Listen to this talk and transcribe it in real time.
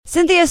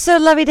Cynthia, so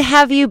lovely to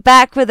have you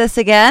back with us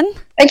again.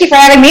 Thank you for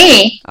having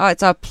me. Oh,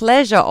 it's our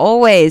pleasure,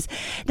 always.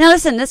 Now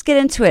listen, let's get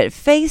into it.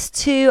 Phase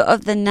 2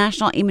 of the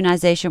National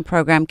Immunisation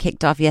Program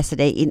kicked off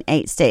yesterday in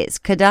 8 states: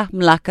 Kedah,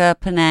 Melaka,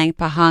 Penang,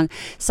 Pahang,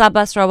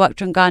 Sabah, Sarawak,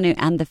 Terengganu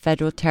and the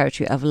Federal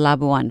Territory of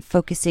Labuan,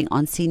 focusing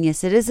on senior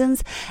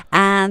citizens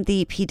and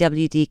the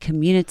PWD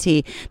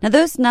community. Now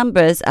those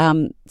numbers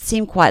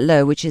seem quite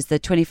low, which is the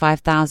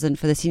 25,000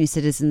 for the senior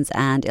citizens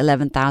and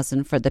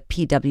 11,000 for the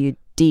PWD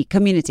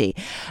community.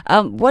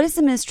 What is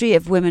the Ministry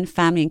of Women,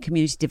 Family and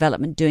Community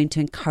Development doing to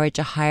encourage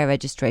a higher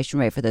registration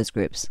rate for those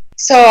groups?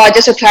 So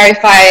just to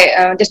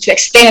clarify, just to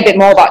explain a bit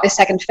more about the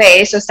second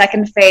phase. So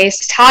second phase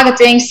is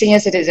targeting senior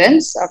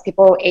citizens,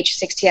 people aged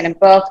 60 and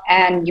above.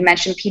 And you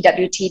mentioned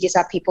PWT, these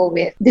are people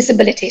with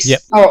disabilities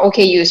or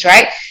OKUs,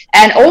 right?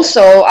 And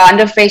also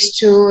under phase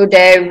 2,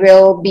 there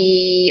will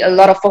be a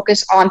lot of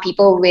focus on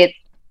people with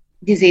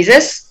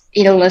diseases,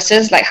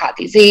 illnesses like heart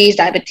disease,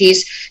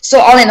 diabetes.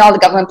 So all in all, the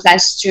government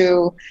plans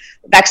to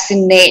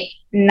vaccinate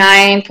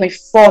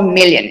 9.4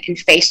 million in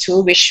phase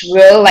 2, which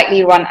will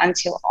likely run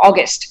until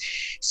August.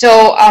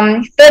 So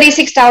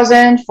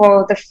 36,000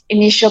 for the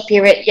initial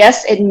period.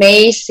 Yes, it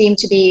may seem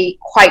to be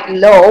quite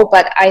low,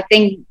 but I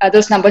think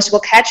those numbers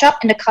will catch up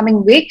in the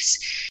coming weeks.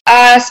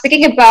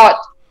 Speaking about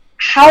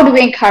how do we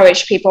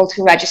encourage people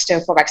to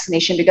register for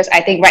vaccination? Because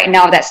I think right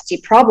now that's the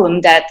problem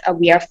that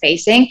we are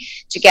facing,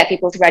 to get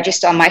people to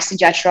register on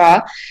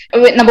MySejahtera.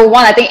 Number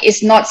one, I think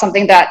it's not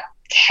something that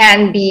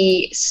can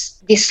be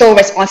the sole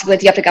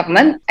responsibility of the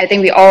government. I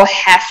think we all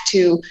have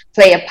to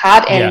play a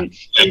part in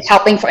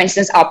helping, for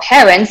instance, our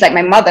parents. Like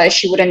my mother,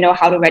 she wouldn't know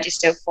how to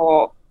register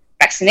for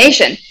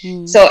vaccination.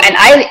 So, and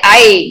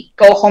I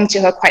go home to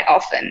her quite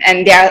often,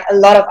 and there are a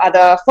lot of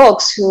other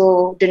folks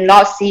who do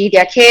not see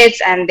their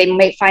kids, and they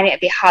may find it a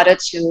bit harder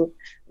to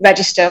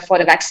register for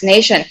the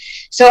vaccination.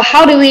 So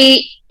how do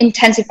we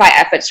intensify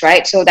efforts,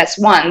 right? So that's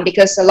one,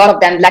 because a lot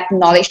of them lack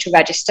knowledge to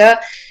register.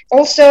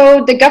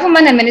 Also, the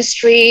government and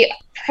ministry,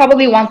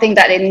 probably one thing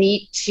that they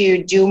need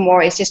to do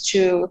more is just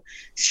to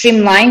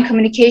streamline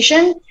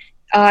communication,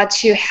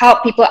 to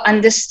help people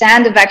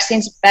understand the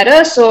vaccines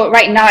better. So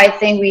right now, I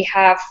think we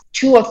have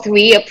 2 or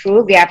 3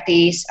 approved. We have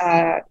these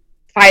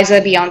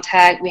Pfizer,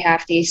 BioNTech, we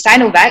have the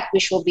Sinovac,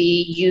 which will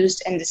be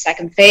used in the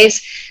second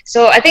phase.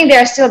 So I think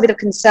there's still a bit of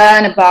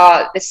concern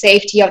about the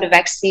safety of the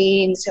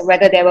vaccines,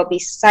 whether there will be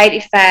side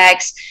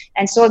effects.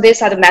 And so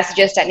these are the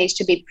messages that needs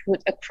to be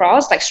put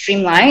across, like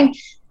streamlined,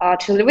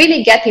 to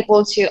really get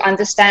people to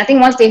understand. I think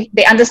once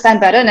they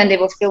understand better, then they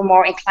will feel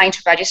more inclined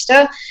to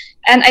register.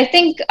 And I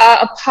think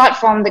apart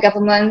from the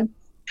government,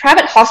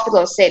 private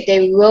hospitals said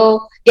they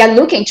are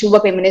looking to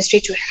work with ministry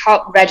to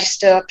help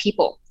register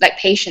people, like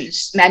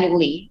patients,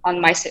 manually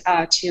on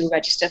to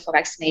register for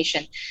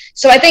vaccination.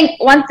 So I think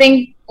one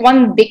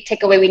big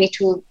takeaway we need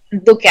to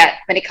look at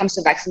when it comes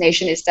to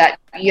vaccination is that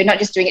you're not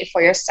just doing it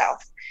for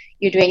yourself,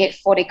 you're doing it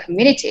for the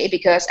community,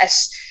 because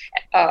as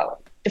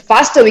the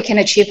faster we can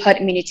achieve herd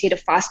immunity, the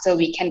faster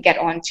we can get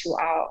on to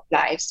our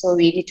lives. So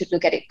we need to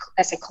look at it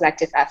as a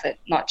collective effort,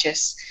 not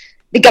just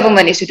the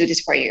government needs to do this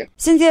for you.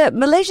 Cynthia,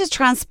 Malaysia's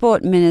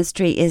Transport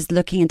Ministry is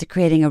looking into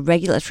creating a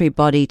regulatory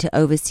body to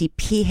oversee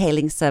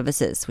p-hailing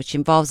services, which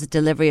involves the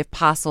delivery of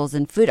parcels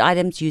and food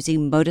items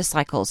using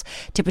motorcycles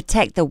to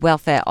protect the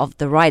welfare of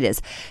the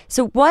riders.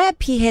 So why are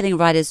p-hailing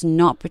riders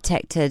not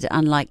protected,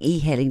 unlike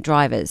e-hailing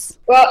drivers?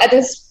 Well, at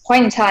this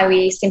point in time,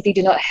 we simply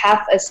do not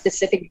have a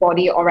specific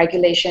body or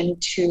regulation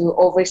to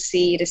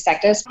oversee the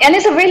sectors. And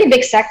it's a really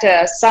big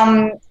sector.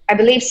 I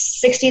believe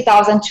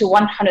 60,000 to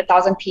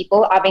 100,000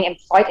 people are being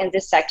employed in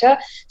this sector.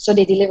 So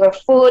they deliver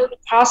food,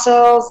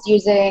 parcels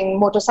using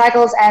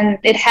motorcycles, and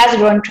it has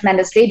grown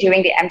tremendously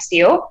during the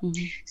MCO.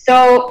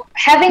 So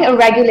having a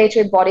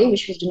regulatory body,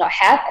 which we do not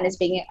have and is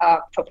being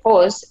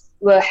proposed,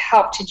 will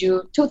help to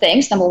do 2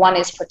 things. Number one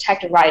is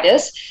protect the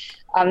riders.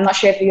 I'm not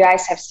sure if you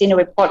guys have seen a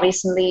report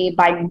recently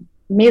by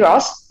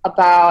Miros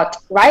about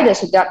riders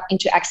who got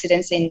into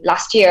accidents in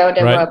last year.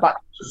 There were about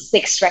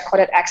 6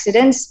 recorded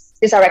accidents.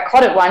 These are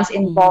recorded ones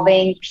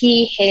involving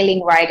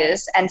p-hailing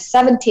riders, and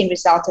 17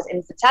 resulted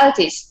in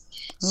fatalities.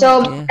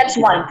 So that's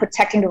one,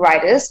 protecting the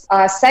riders.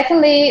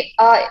 Secondly,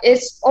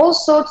 it's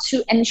also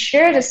to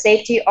ensure the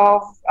safety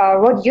of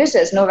road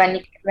users.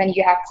 When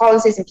you have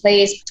policies in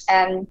place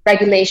and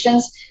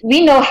regulations,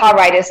 we know how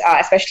riders are,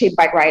 especially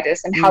bike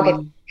riders, and how they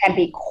can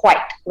be quite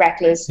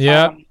reckless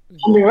on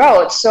the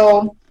road.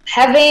 So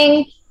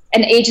having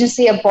an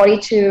agency, a body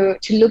to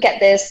look at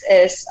this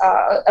is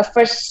a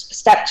first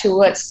step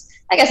towards,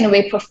 I guess, in a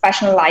way,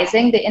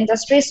 professionalizing the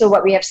industry. So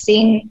what we have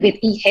seen with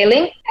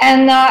e-hailing.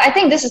 And I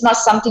think this is not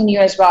something new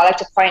as well, I like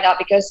to point out,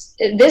 because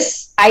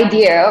this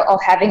idea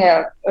of having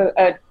a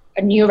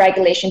new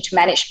regulation to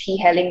manage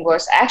p-hailing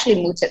was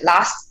actually mooted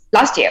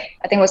last year.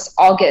 I think it was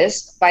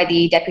August, by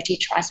the Deputy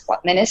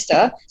Transport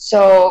Minister.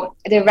 So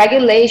the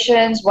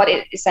regulations, what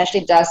it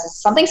essentially does is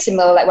something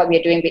similar like what we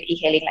are doing with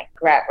e-hailing, like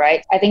Grab,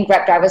 right? I think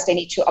Grab drivers, they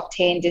need to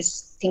obtain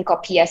this thing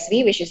called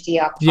PSV, which is the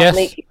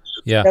public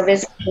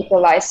service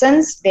vehicle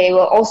license. They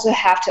will also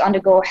have to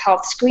undergo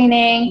health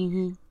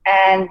screening.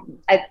 and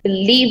I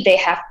believe they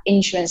have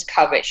insurance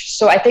coverage.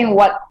 So I think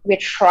what we're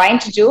trying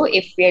to do,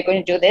 if we're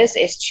going to do this,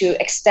 is to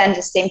extend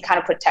the same kind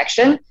of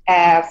protection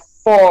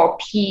for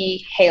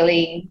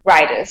P-hailing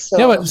riders. So,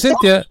 yeah, but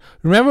Cynthia,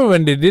 remember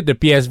when they did the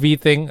PSV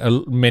thing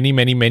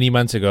many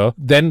months ago?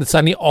 Then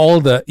suddenly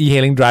all the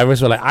e-hailing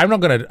drivers were like, "I'm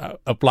not going to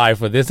apply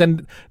for this,"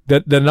 and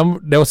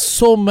there was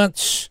so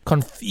much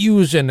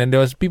confusion, and there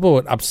was people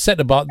were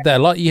upset about that.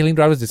 A lot of e-hailing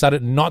drivers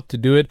decided not to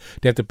do it.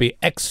 They have to pay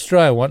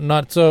extra and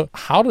whatnot. So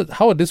how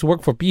would this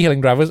work for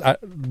P-hailing drivers?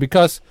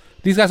 Because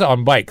these guys are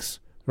on bikes.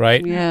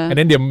 Right? Yeah. And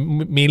then they're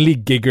mainly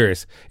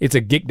giggers. It's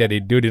a gig that they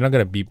do. They're not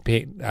going to be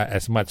paid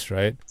as much,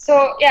 right?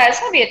 So, yeah, it's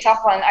going to be a tough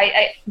one.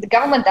 The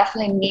government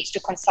definitely needs to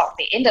consult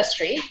the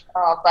industry,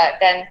 but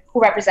then who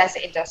represents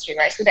the industry,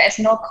 right? So there is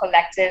no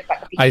collective.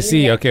 Like, I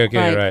see. Okay,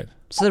 right.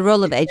 So the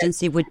role of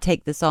agency would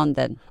take this on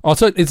then?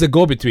 Also, it's a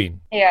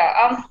go-between.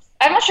 Yeah.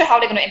 I'm not sure how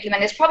they're going to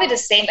implement it. It's probably the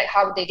same like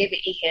how they did with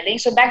e-hailing.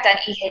 So back then,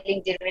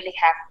 e-hailing didn't really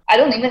have, I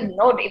don't even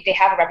know if they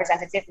have a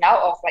representative now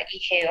of like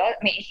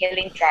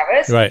e-hailing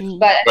drivers. Right.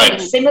 But I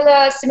think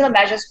similar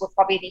measures would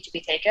probably need to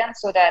be taken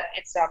so that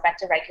it's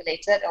better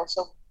regulated.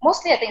 Also,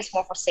 mostly I think it's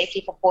more for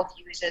safety for both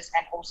users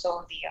and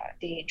also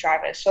the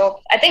drivers.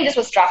 So I think this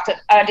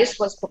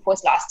was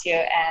proposed last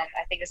year, and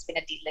I think there's been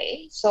a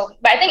delay. So,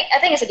 but I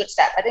think it's a good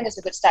step. I think it's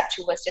a good step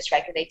towards just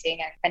regulating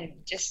and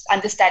just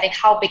understanding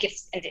how big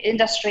it's in the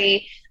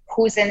industry,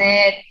 who's in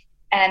it,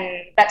 and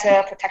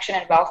better protection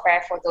and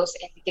welfare for those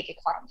in the gig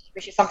economy,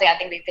 which is something I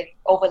think we've been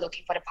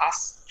overlooking for the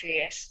past few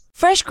years.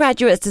 Fresh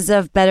graduates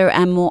deserve better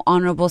and more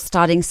honourable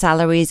starting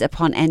salaries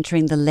upon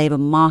entering the labour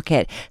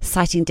market.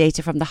 Citing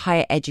data from the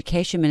Higher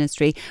Education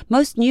Ministry,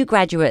 most new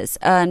graduates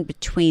earn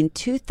between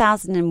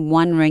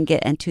 2,001 ringgit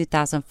and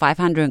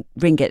 2,500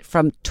 ringgit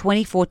from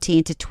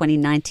 2014 to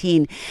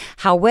 2019.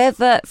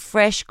 However,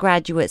 fresh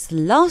graduates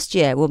last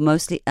year were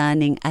mostly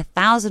earning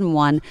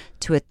 1,001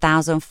 to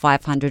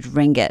 1,500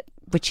 ringgit,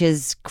 which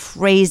is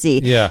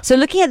crazy. Yeah. So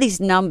looking at these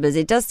numbers,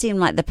 it does seem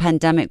like the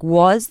pandemic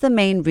was the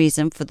main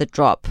reason for the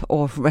drop,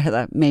 or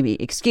rather maybe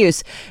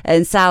excuse,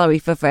 in salary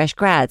for fresh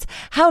grads.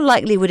 How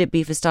likely would it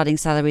be for starting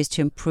salaries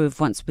to improve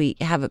once we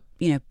have a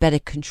better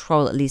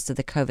control, at least, of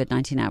the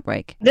COVID-19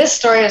 outbreak? This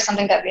story is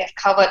something that we have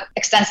covered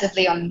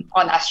extensively on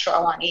Astro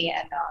Awani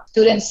and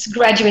students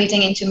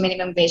graduating into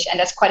minimum wage, and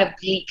that's quite a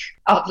bleak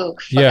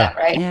outlook for them,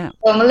 right? Yeah.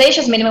 So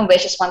Malaysia's minimum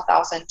wage is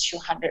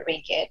 1,200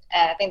 ringgit.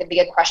 And I think the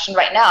bigger question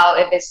right now,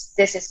 if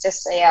this is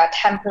just a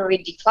temporary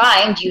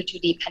decline due to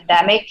the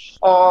pandemic,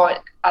 or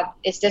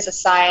is this a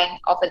sign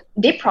of a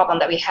deep problem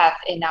that we have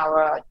in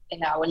our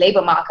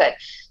labor market?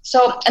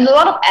 So, and a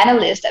lot of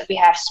analysts that we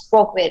have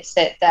spoke with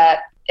said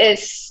that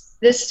is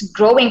this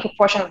growing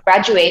proportion of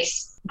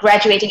graduates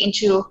graduating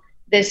into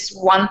this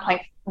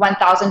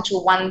 1,000 to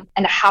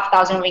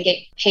 1,500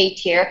 ringgit pay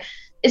tier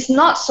is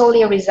not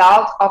solely a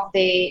result of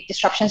the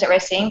disruptions that we're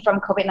seeing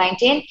from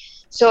COVID-19.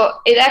 So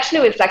it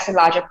actually reflects a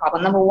larger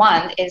problem. Number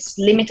one is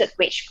limited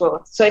wage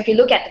growth. So if you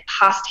look at the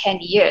past 10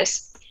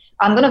 years,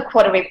 I'm going to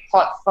quote a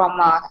report from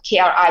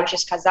KRI, which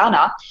is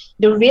Khazanah.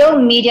 The real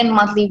median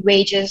monthly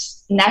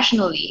wages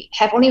nationally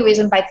have only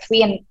risen by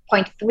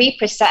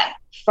 3.3%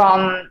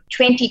 from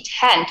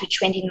 2010 to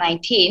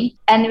 2019.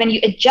 And when you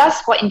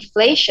adjust for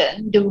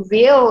inflation, the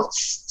real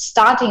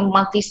starting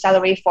monthly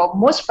salary for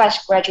most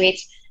fresh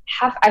graduates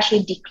have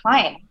actually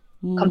declined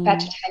compared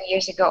to 10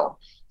 years ago.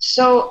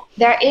 So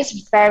there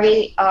is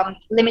very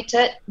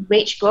limited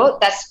wage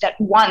growth. That's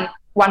one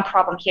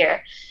problem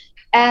here.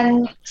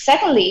 And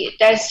secondly,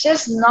 there's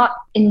just not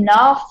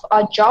enough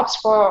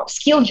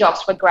skilled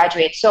jobs for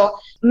graduates. So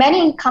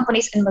many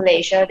companies in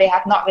Malaysia, they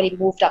have not really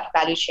moved up the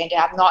value chain. They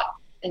have not,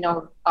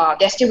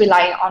 they're still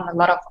relying on a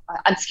lot of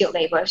unskilled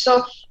labor.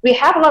 So we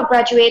have a lot of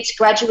graduates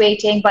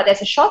graduating, but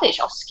there's a shortage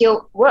of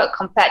skilled work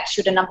compared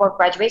to the number of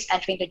graduates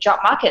entering the job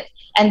market.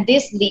 And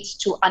this leads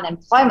to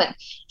unemployment.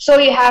 So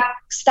you have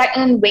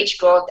stagnant wage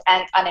growth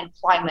and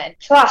unemployment,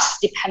 plus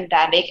the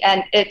pandemic,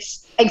 and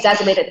it's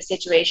exacerbated the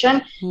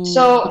situation.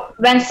 So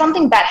when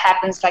something bad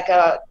happens, like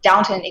a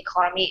downturn in the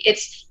economy,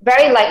 it's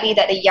very likely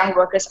that the young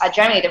workers are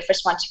generally the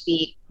first one to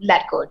be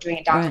let go during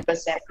a downturn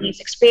because they have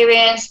least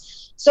experience.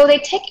 So they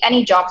take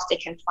any jobs they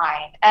can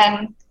find.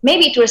 And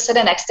maybe to a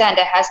certain extent,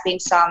 there has been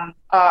some,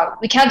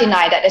 we cannot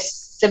deny that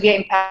there's severe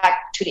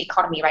impact to the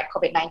economy, right?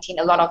 COVID-19,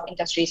 a lot of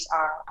industries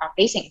are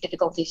facing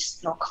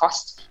difficulties,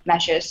 cost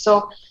measures.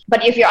 So,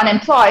 but if you're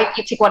unemployed,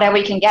 you take whatever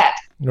you can get.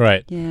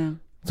 Right. Yeah.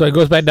 So it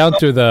goes back down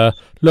to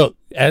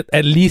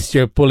at least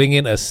you're pulling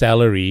in a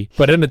salary.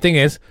 But then the thing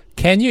is,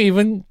 can you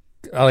even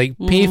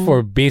pay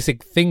for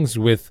basic things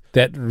with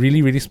that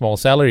really, really small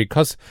salary?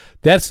 Because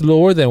that's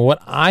lower than what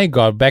I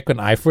got back when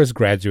I first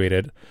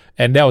graduated.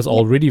 And that was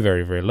already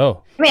very, very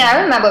low. I mean,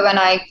 I remember when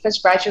I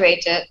first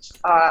graduated,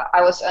 I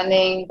was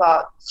earning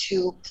about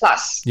 2+.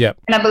 Yeah.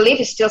 And I believe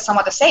it's still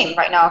somewhat the same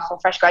right now for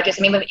fresh graduates,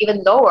 I mean,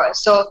 even lower.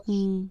 So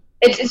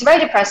it's very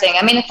depressing.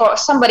 I mean, for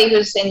somebody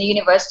who's in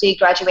university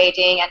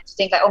graduating and to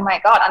think like, oh my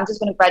God, I'm just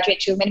going to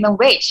graduate to minimum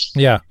wage.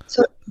 Yeah.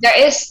 So there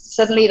is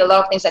certainly a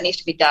lot of things that needs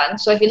to be done.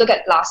 So if you look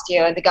at last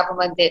year, the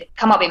government did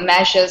come up with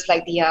measures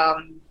like the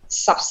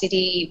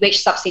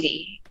wage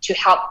subsidy to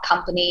help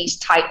companies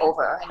tide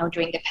over,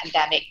 during the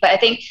pandemic. But I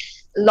think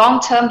long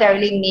term, there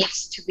really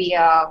needs to be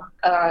a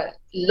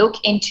look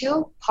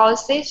into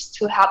policies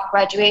to help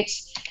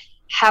graduates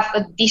have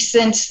a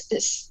decent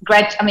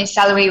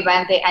salary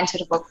when they enter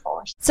the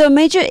workforce. So a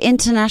major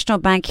international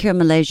bank here in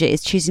Malaysia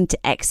is choosing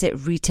to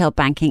exit retail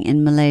banking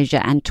in Malaysia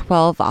and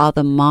 12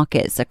 other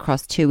markets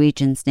across 2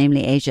 regions,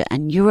 namely Asia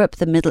and Europe,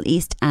 the Middle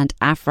East and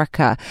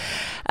Africa.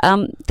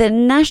 The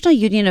National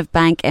Union of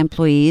Bank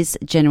Employees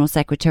General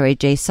Secretary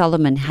Jay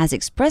Solomon has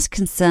expressed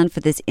concern for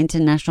this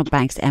international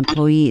bank's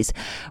employees.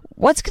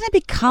 What's going to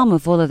become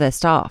of all of their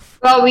staff?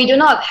 Well, we do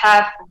not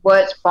have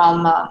words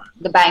from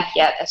the bank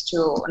yet as to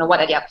what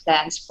are their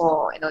plans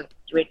for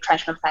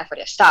retrenchment plan for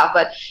their staff.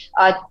 But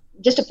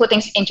just to put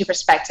things into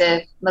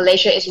perspective,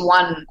 Malaysia is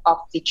one of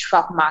the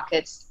 12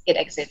 markets it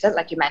exited,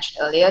 like you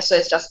mentioned earlier. So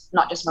it's just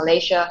not just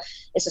Malaysia.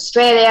 It's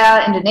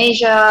Australia,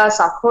 Indonesia,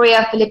 South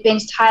Korea,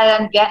 Philippines,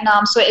 Thailand,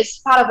 Vietnam. So it's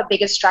part of a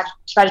bigger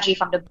strategy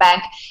from the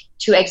bank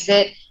to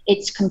exit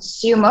its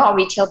consumer or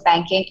retail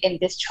banking in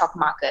these 12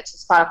 markets.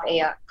 It's part of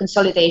a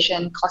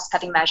consolidation,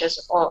 cost-cutting measures,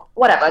 or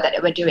whatever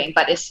that we're doing.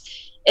 But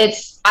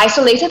it's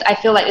isolated. I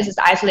feel like this is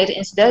an isolated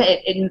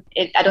incident.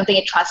 I don't think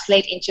it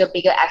translates into a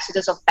bigger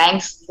exodus of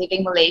banks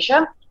leaving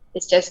Malaysia.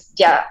 It's just,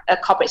 a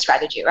corporate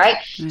strategy, right?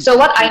 So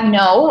what I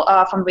know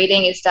from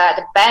reading is that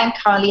the bank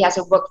currently has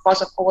a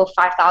workforce of over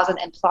 5,000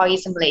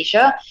 employees in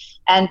Malaysia.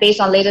 And based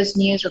on latest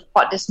news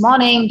report this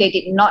morning, they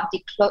did not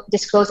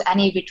disclose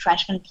any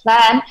retrenchment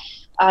plan.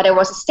 There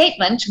was a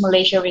statement to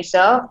Malaysia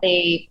Reserve,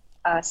 they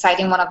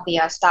citing one of the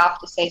staff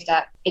to say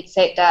that it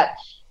said that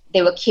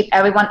they will keep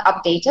everyone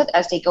updated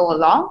as they go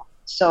along.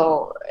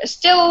 So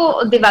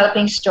still a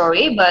developing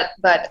story, but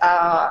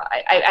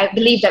I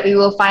believe that we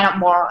will find out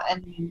more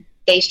in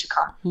days to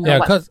come. Yeah,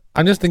 because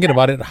I'm just thinking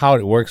about it, how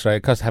it works,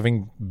 right? Because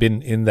having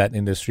been in that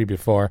industry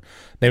before,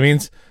 that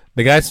means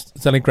the guys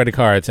selling credit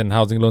cards and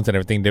housing loans and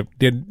everything,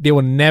 they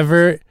will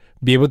never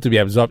be able to be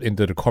absorbed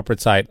into the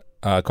corporate side,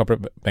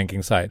 corporate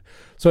banking side.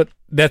 So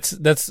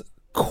that's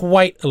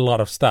quite a lot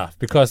of stuff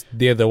because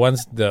they're the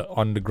ones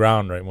on the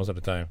ground, right, most of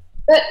the time.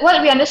 But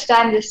what we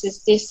understand this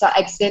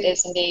exit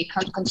is in the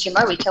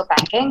consumer retail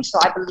banking. So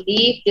I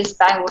believe this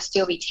bank will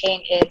still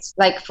retain its,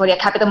 like, for their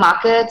capital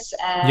markets.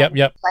 And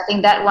Yep. So I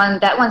think that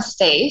one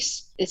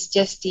stays. It's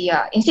just the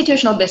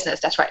institutional business.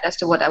 That's right. That's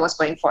the word I was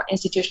going for.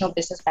 Institutional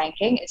business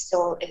banking it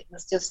will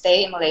still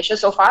stay in Malaysia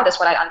so far. That's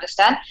what I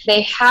understand.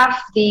 They have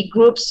the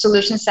group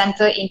solution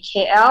center in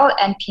KL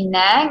and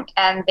Penang,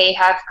 and they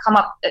have come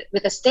up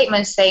with a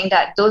statement saying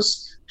that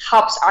those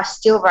hubs are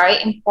still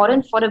very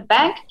important for the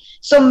bank.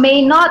 So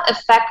may not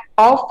affect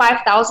all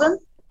 5,000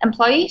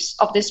 employees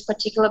of this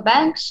particular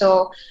bank.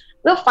 So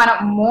we'll find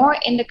out more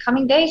in the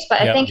coming days.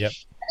 But I think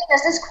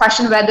there's this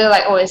question whether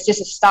is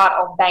this a start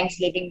of banks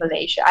leaving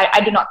Malaysia?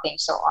 I do not think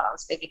so,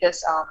 honestly,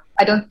 because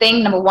I don't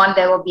think, number one,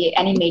 there will be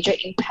any major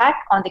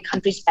impact on the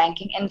country's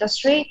banking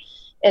industry.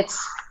 It's,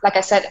 like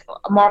I said,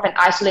 more of an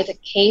isolated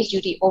case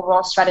due to the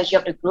overall strategy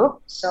of the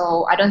group.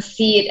 So I don't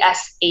see it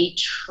as a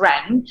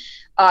trend.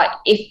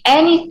 If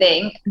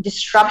anything,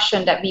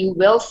 disruption that we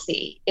will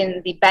see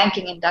in the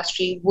banking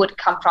industry would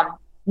come from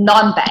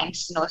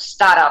non-banks,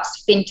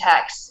 startups,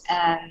 fintechs,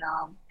 and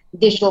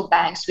digital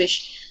banks,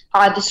 which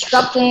are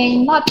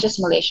disrupting not just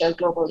Malaysia,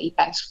 globally,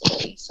 banks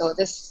globally. So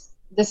this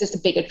is the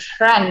bigger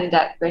trend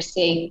that we're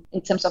seeing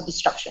in terms of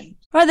disruption.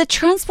 Right, the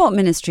Transport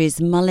Ministry is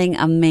mulling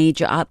a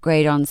major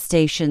upgrade on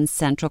Station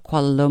Central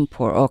Kuala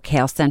Lumpur, or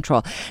KL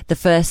Central, the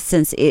first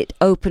since it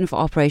opened for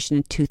operation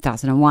in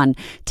 2001,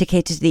 to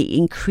cater to the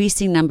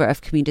increasing number of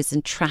commuters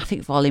and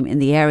traffic volume in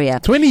the area.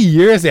 20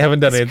 years they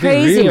haven't done it's anything,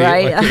 crazy,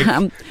 really.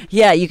 right?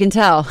 Yeah, you can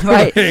tell,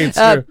 right? It's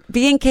true.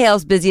 Being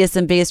KL's busiest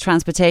and biggest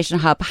transportation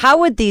hub, how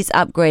would these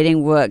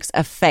upgrading works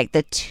affect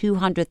the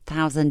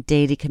 200,000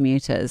 daily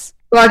commuters?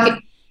 Well,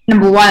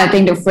 number one, I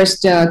think the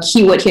first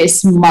keyword here is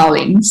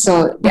smiling.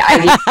 So the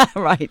idea,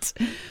 right.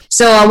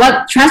 So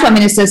what Transport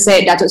Minister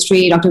said, Datuk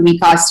Sri Dr.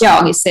 Wika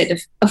Siong, he said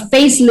a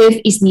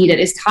facelift is needed,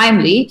 is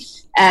timely,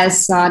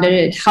 as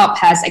the hub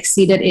has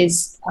exceeded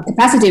its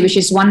capacity, which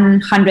is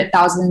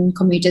 100,000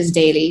 commuters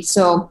daily.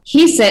 So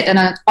he said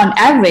on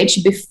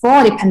average,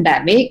 before the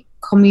pandemic,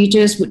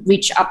 commuters would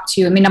reach up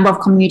to, number of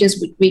commuters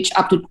would reach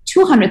up to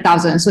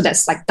 200,000. So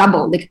that's like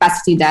double the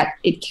capacity that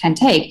it can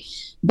take.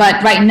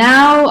 But right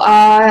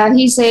now,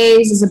 he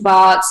says it's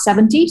about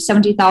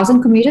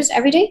 70,000 commuters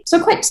every day. So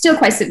still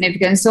quite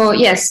significant. So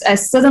yes,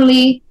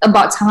 certainly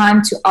about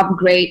time to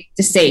upgrade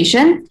the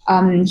station.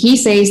 He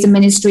says the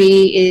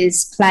ministry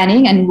is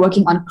planning and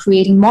working on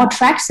creating more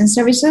tracks and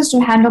services to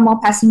handle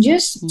more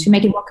passengers to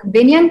make it more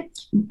convenient.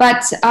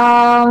 But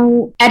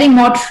adding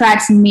more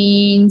tracks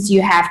means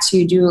you have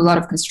to do a lot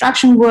of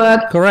construction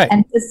work. Correct.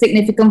 And the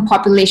significant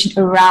population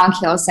around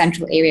KL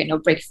Central area,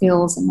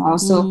 brickfields, and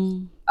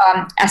also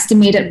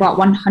estimated about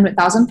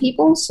 100,000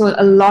 people. So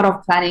a lot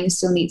of planning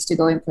still needs to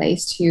go in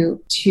place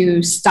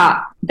to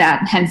start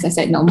that. Hence, I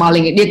said,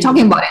 mulling. They're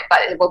talking about it,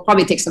 but it will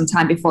probably take some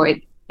time before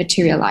it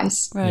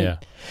materialize. Right. Yeah.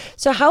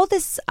 So how will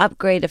this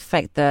upgrade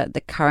affect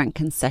the current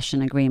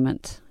concession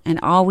agreement? And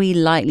are we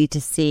likely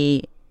to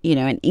see,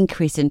 an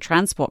increase in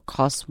transport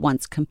costs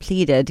once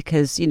completed?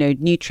 Because,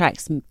 new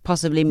tracks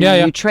possibly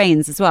mean new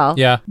trains as well.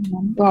 Yeah.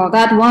 Well,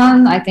 that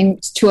one, I think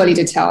it's too early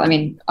to tell. I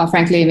mean,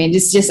 frankly,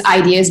 it's just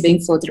ideas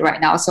being floated right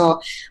now. So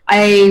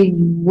I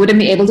wouldn't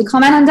be able to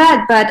comment on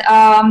that. But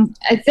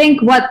I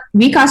think what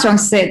Wicasstrong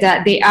said,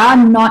 that they are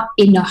not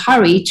in a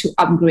hurry to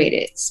upgrade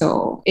it.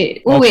 So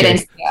we'll wait and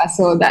see. Yeah.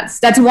 So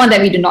that's one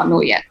that we do not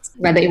know yet,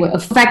 whether it will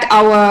affect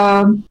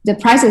the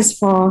prices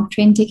for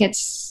train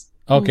tickets.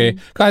 Okay.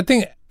 'Cause I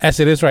think as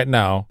it is right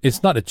now,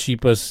 it's not the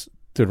cheapest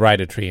to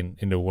ride a train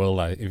in the world.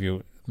 If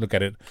you look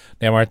at it,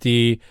 the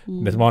MRT,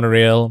 there's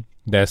monorail,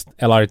 there's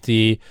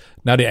LRT.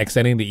 Now they're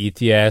extending the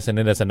ETS, and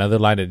then there's another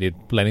line that they're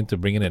planning to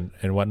bring in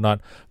and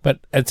whatnot. But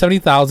at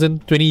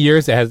 70,000, 20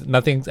 years,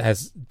 nothing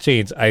has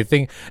changed. I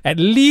think at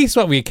least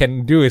what we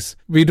can do is,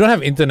 we don't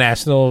have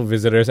international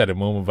visitors at the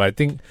moment, but I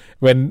think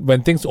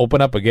when things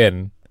open up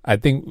again, I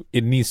think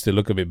it needs to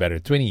look a bit better.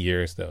 20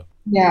 years though.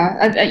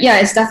 Yeah,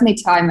 it's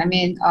definitely time.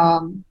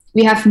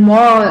 We have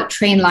more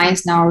train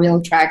lines now,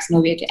 rail tracks.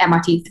 We have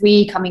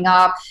MRT3 coming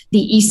up, the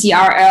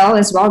ECRL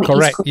as well.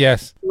 Correct,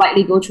 yes.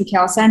 Likely go through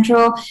KL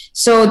Central.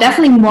 So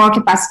definitely more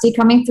capacity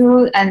coming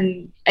through.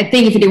 And I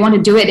think if they want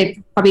to do it,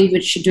 they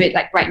probably should do it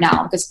like right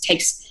now, because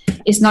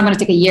it's not going to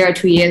take a year or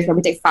 2 years, but it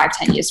will take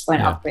 5-10 years for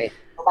an upgrade.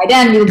 By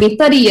then, it will be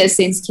 30 years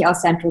since KL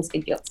Central's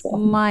been built. So.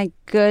 My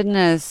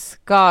goodness.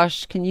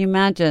 Gosh, can you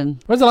imagine?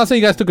 When's the last time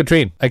you guys took a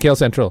train at KL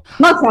Central?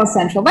 Not KL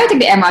Central, but I take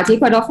the MRT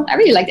quite often. I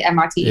really like the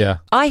MRT. Yeah.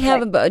 I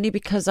haven't, but only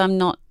because I'm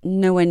not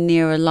nowhere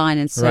near a line.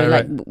 And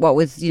so, what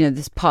with,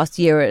 this past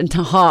year and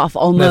a half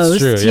almost,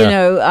 that's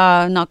true,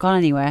 not gone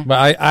anywhere.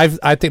 But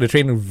I take the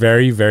train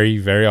very, very,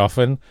 very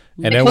often.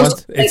 And then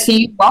once can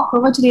you walk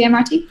over to the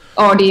MRT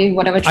or the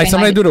whatever train? I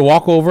sometimes do the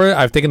walkover.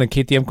 I've taken a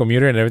KTM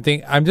commuter and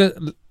everything. I'm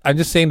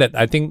just saying that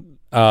I think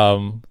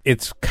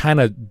it's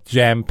kind of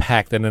jam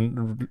packed, and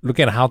then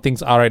looking at how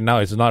things are right now,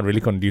 it's not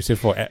really conducive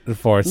for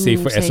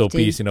safer safety,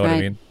 SOPs. You know what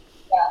I mean?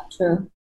 Yeah, true.